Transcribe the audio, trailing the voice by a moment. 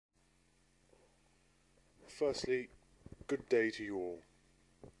Firstly, good day to you all.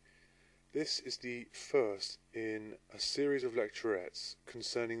 This is the first in a series of lecturettes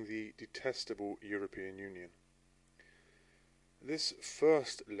concerning the detestable European Union. This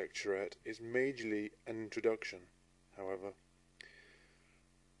first lecturette is majorly an introduction, however.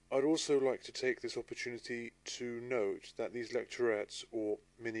 I'd also like to take this opportunity to note that these lecturettes, or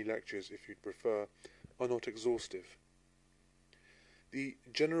mini-lectures if you'd prefer, are not exhaustive. The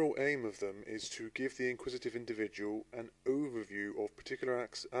general aim of them is to give the inquisitive individual an overview of particular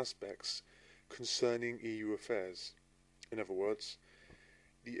aspects concerning EU affairs. In other words,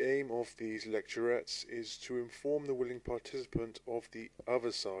 the aim of these lecturettes is to inform the willing participant of the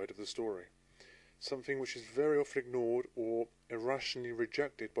other side of the story, something which is very often ignored or irrationally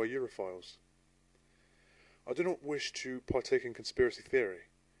rejected by Europhiles. I do not wish to partake in conspiracy theory,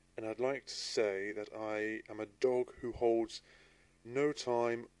 and I'd like to say that I am a dog who holds no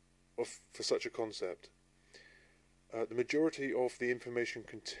time for such a concept. The majority of the information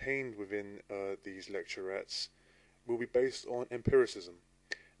contained within these lecturettes will be based on empiricism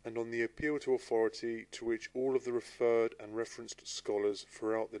and on the appeal to authority to which all of the referred and referenced scholars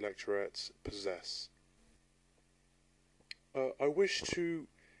throughout the lecturettes possess. I wish to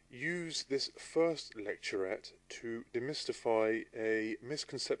use this first lecturette to demystify a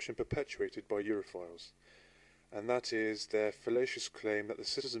misconception perpetuated by Europhiles, and that is their fallacious claim that the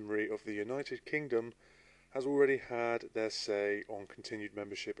citizenry of the United Kingdom has already had their say on continued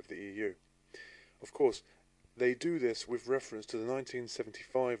membership of the EU. Of course, they do this with reference to the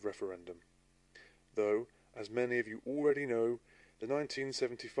 1975 referendum, though, as many of you already know, the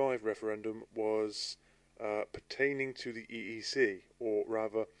 1975 referendum was pertaining to the EEC, or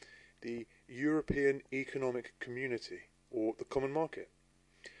rather, the European Economic Community, or the Common Market.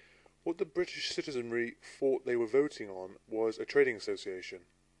 What the British citizenry thought they were voting on was a trading association,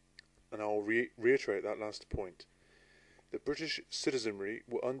 and I'll reiterate that last point. The British citizenry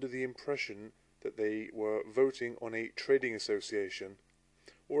were under the impression that they were voting on a trading association,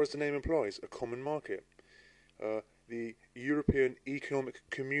 or as the name implies, a common market, the European Economic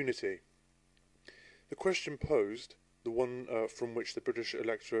Community. The question posed, the one from which the British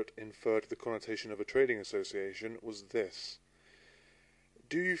electorate inferred the connotation of a trading association, was this: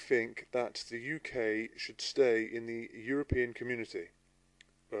 do you think that the UK should stay in the European Community?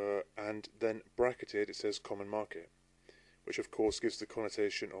 And then bracketed it says common market, which of course gives the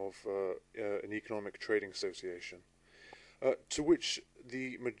connotation of an economic trading association. To which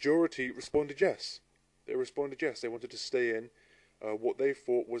the majority responded yes. They responded yes, they wanted to stay in what they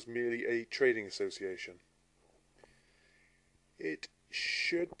thought was merely a trading association. It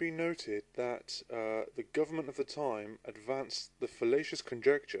should be noted that the government of the time advanced the fallacious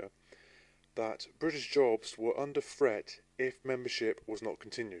conjecture that British jobs were under threat if membership was not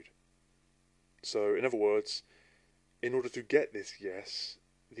continued. So, in other words, in order to get this yes,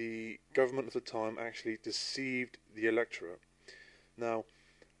 the government of the time actually deceived the electorate. Now,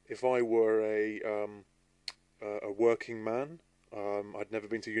 if I were a working man, I'd never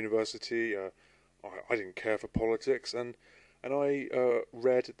been to university, I didn't care for politics, and I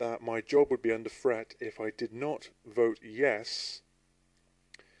read that my job would be under threat if I did not vote yes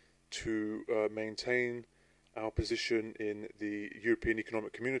to maintain our position in the European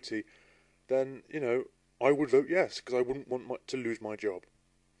Economic Community, then, I would vote yes, because I wouldn't want to lose my job.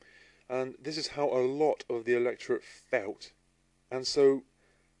 And this is how a lot of the electorate felt, and so,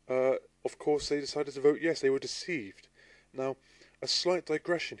 of course, they decided to vote yes. They were deceived. Now, a slight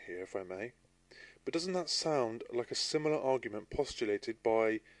digression here, if I may, but doesn't that sound like a similar argument postulated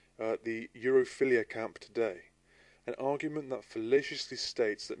by the Europhilia camp today? An argument that fallaciously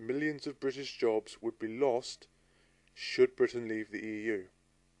states that millions of British jobs would be lost should Britain leave the EU.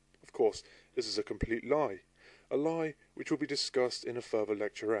 Of course, this is a complete lie, a lie which will be discussed in a further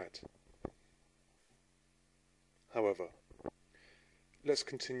lecturette. However, let's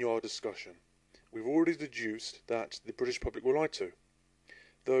continue our discussion. We've already deduced that the British public were lied to,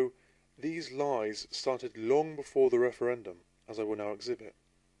 though these lies started long before the referendum, as I will now exhibit.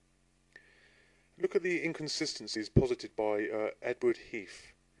 Look at the inconsistencies posited by Edward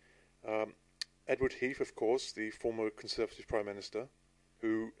Heath. Edward Heath, of course, the former Conservative Prime Minister,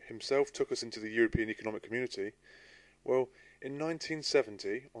 who himself took us into the European Economic Community. Well, in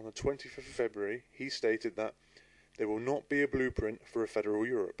 1970, on the 25th of February, he stated that there will not be a blueprint for a federal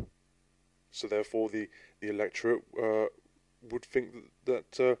Europe. So therefore the electorate would think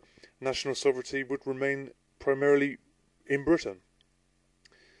that national sovereignty would remain primarily in Britain,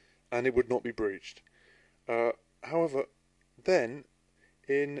 and it would not be breached. However, then,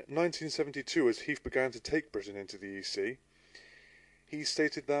 in 1972, as Heath began to take Britain into the EC, he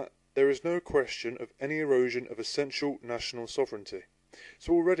stated that there is no question of any erosion of essential national sovereignty.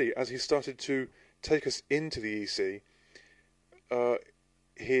 So already, as he started to take us into the EC,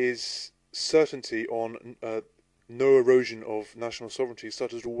 his certainty on no erosion of national sovereignty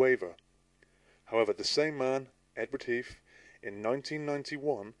started to waver. However, the same man, Edward Heath, in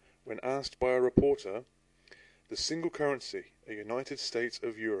 1991, when asked by a reporter, "The single currency, a United States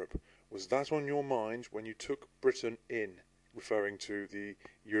of Europe, was that on your mind when you took Britain in?" referring to the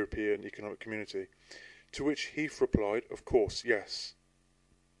European Economic Community, to which Heath replied, "Of course, yes."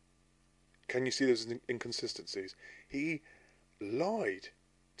 Can you see those inconsistencies? He lied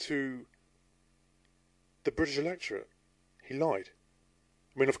to the British electorate. He lied.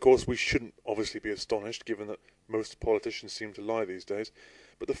 I mean, of course, we shouldn't obviously be astonished, given that most politicians seem to lie these days,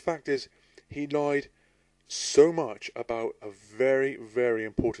 but the fact is, he lied so much about a very, very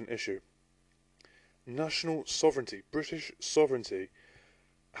important issue. National sovereignty, British sovereignty,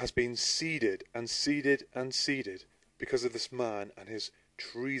 has been ceded and ceded and ceded because of this man and his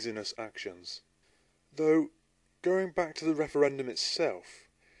treasonous actions. Though, going back to the referendum itself,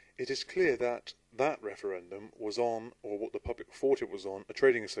 it is clear that that referendum was on, or what the public thought it was on, a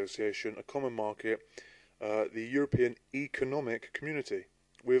trading association, a common market, the European Economic Community,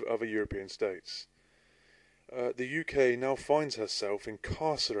 with other European states. The UK now finds herself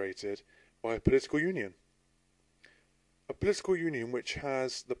incarcerated by a political union. A political union which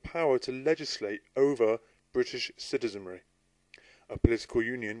has the power to legislate over British citizenry. A political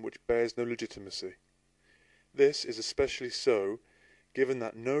union which bears no legitimacy. This is especially so given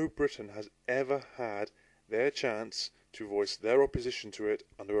that no Briton has ever had their chance to voice their opposition to it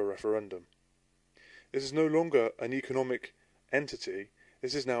under a referendum. This is no longer an economic entity,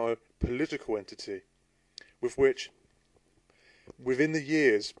 this is now a political entity, with which, within the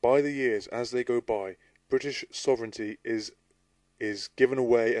years, by the years, as they go by, British sovereignty is given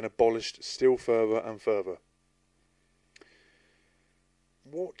away and abolished still further and further.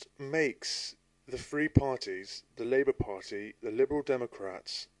 What makes the three parties, the Labour Party, the Liberal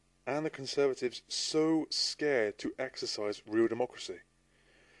Democrats, and the Conservatives, so scared to exercise real democracy?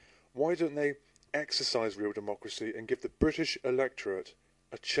 Why don't they exercise real democracy and give the British electorate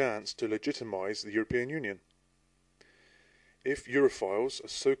a chance to legitimise the European Union? If Europhiles are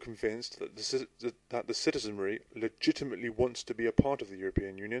so convinced that the citizenry legitimately wants to be a part of the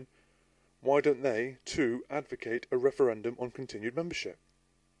European Union, why don't they, too, advocate a referendum on continued membership?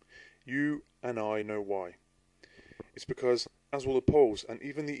 You and I know why. It's because, as all the polls and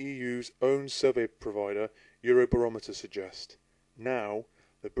even the EU's own survey provider, Eurobarometer, suggest, now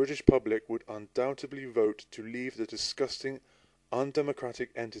the British public would undoubtedly vote to leave the disgusting, undemocratic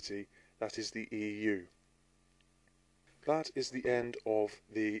entity that is the EU. That is the end of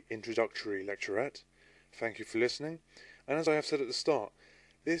the introductory lecturette. Thank you for listening, and as I have said at the start,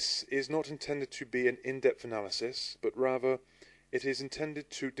 this is not intended to be an in-depth analysis, but rather it is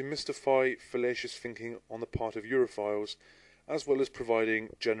intended to demystify fallacious thinking on the part of Europhiles, as well as providing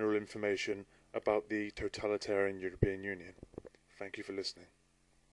general information about the totalitarian European Union. Thank you for listening.